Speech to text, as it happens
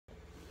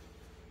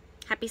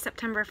Happy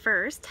September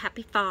 1st.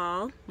 Happy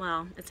fall.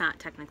 Well, it's not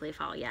technically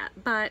fall yet,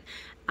 but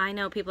I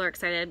know people are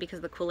excited because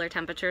of the cooler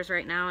temperatures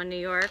right now in New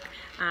York.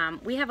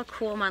 We have a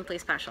cool monthly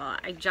special.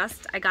 I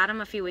got him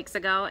a few weeks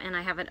ago and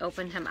I haven't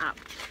opened him up.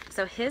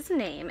 So his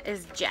name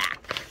is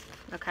Jack.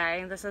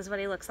 Okay, this is what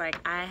he looks like.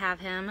 I have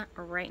him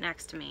right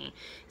next to me.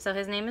 So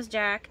his name is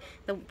Jack.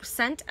 The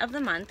scent of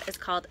the month is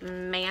called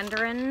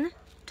Mandarin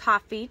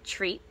Toffee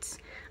Treat.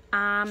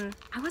 I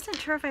wasn't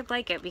sure if I'd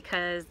like it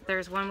because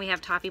there's one we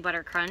have, Toffee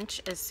Butter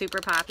Crunch, is super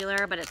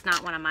popular, but it's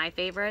not one of my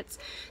favorites.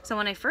 So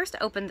when I first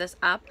opened this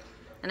up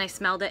and I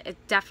smelled it, it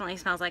definitely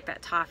smells like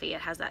that toffee.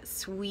 It has that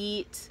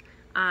sweet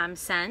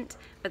scent.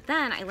 But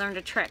then I learned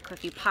a trick.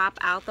 If you pop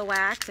out the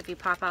wax, if you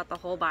pop out the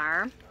whole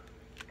bar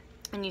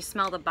and you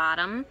smell the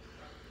bottom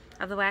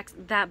of the wax,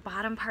 that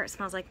bottom part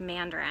smells like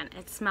mandarin.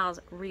 It smells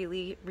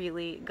really,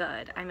 really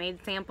good. I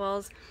made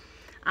samples.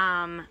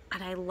 And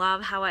I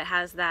love how it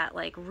has that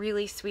like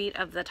really sweet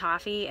of the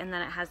toffee and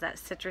then it has that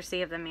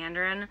citrusy of the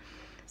mandarin.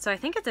 So I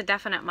think it's a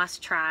definite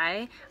must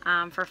try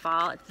for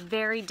fall. It's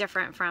very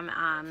different from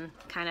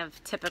kind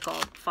of typical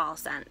fall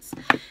scents.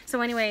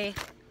 So anyway,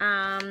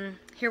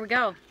 here we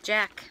go.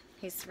 Jack.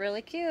 He's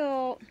really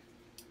cute.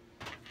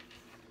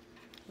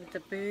 With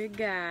the big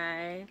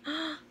guy.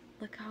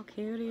 Look how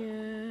cute he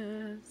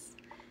is.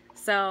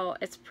 So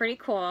it's pretty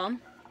cool.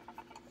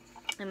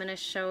 I'm going to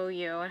show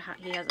you how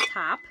he has a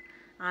top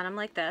on them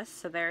like this.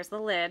 So there's the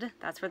lid.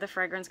 That's where the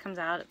fragrance comes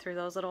out through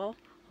those little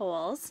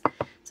holes.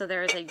 So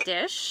there's a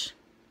dish,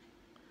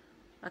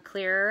 a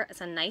clear,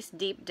 it's a nice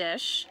deep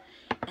dish.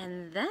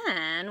 And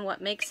then what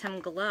makes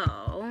him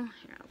glow,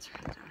 here, I'll turn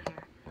it down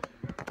here.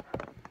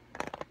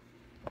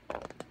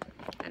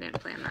 I didn't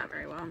plan that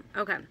very well.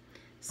 Okay,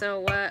 so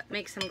what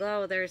makes him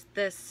glow, there's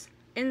this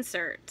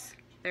insert.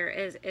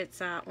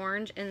 It's an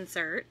orange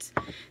insert.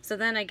 So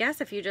then I guess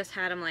if you just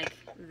had him like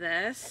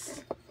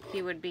this,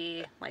 he would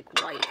be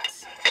like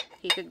white.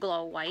 He could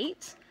glow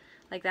white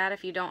like that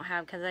if you don't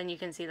have, because then you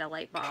can see the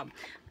light bulb.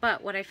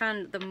 But what I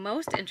found the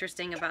most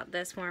interesting about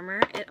this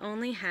warmer, it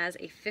only has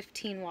a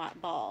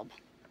 15-watt bulb.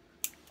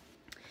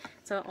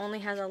 So it only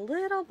has a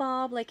little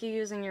bulb like you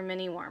use in your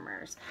mini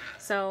warmers.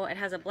 So it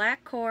has a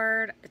black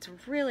cord. It's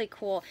really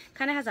cool.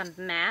 Kind of has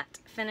a matte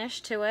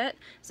finish to it.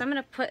 So I'm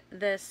going to put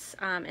this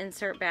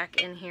insert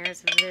back in here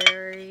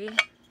very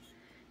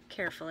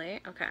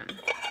carefully. Okay.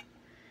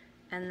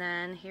 And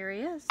then here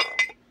he is.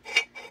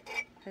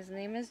 His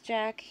name is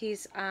Jack.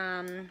 He's,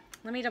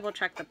 let me double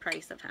check the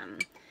price of him.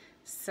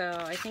 So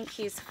I think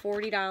he's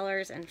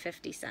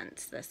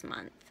 $40.50 this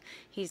month.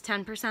 He's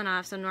 10%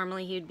 off, so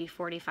normally he'd be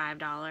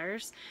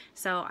 $45.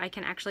 So I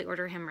can actually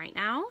order him right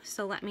now.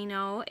 So let me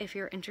know if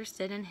you're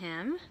interested in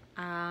him.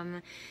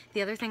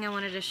 The other thing I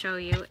wanted to show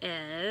you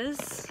is,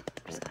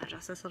 I'm just gonna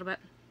adjust this a little bit,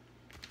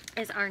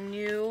 is our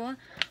new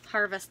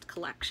Harvest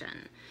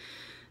collection.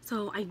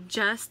 So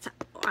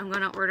I'm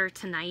going to order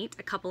tonight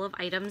a couple of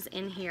items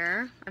in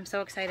here. I'm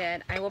so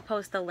excited. I will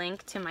post the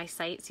link to my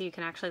site so you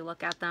can actually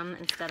look at them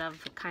instead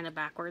of kind of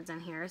backwards in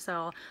here.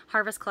 So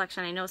Harvest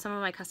collection, I know some of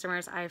my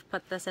customers, I've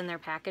put this in their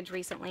package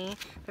recently.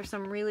 There's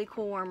some really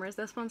cool warmers.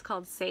 This one's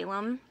called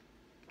Salem.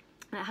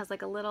 And it has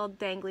like a little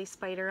dangly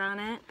spider on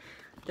it.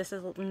 This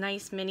is a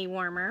nice mini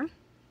warmer,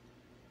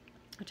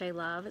 which I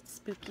love. It's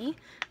spooky.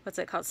 What's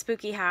it called?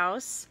 Spooky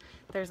House.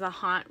 There's the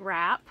Haunt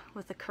Wrap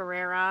with the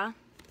Carrera.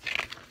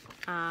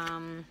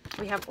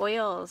 We have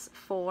oils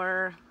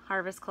for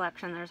Harvest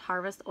collection. There's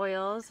Harvest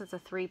oils. It's a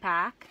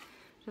 3-pack,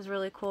 which is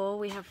really cool.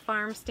 We have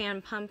Farm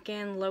Stand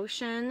Pumpkin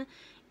lotion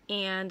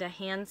and a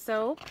hand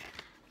soap.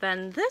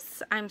 Then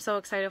this I'm so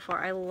excited for.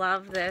 I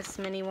love this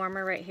mini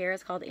warmer right here.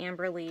 It's called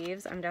Amber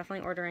Leaves. I'm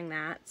definitely ordering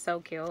that.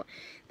 So cute.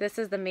 This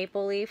is the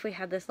Maple Leaf. We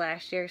had this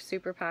last year.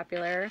 Super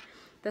popular.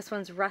 This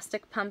one's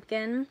Rustic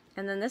Pumpkin.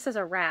 And then this is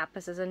a wrap.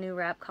 This is a new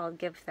wrap called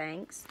Give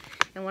Thanks.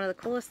 And one of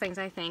the coolest things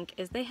I think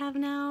is they have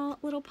now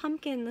little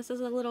pumpkin. This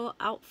is a little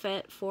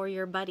outfit for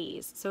your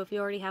buddies. So if you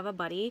already have a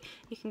buddy,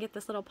 you can get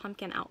this little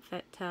pumpkin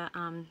outfit to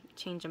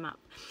change them up.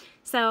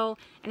 So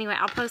anyway,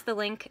 I'll post the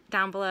link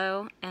down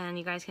below and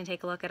you guys can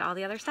take a look at all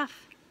the other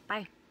stuff.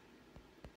 Bye.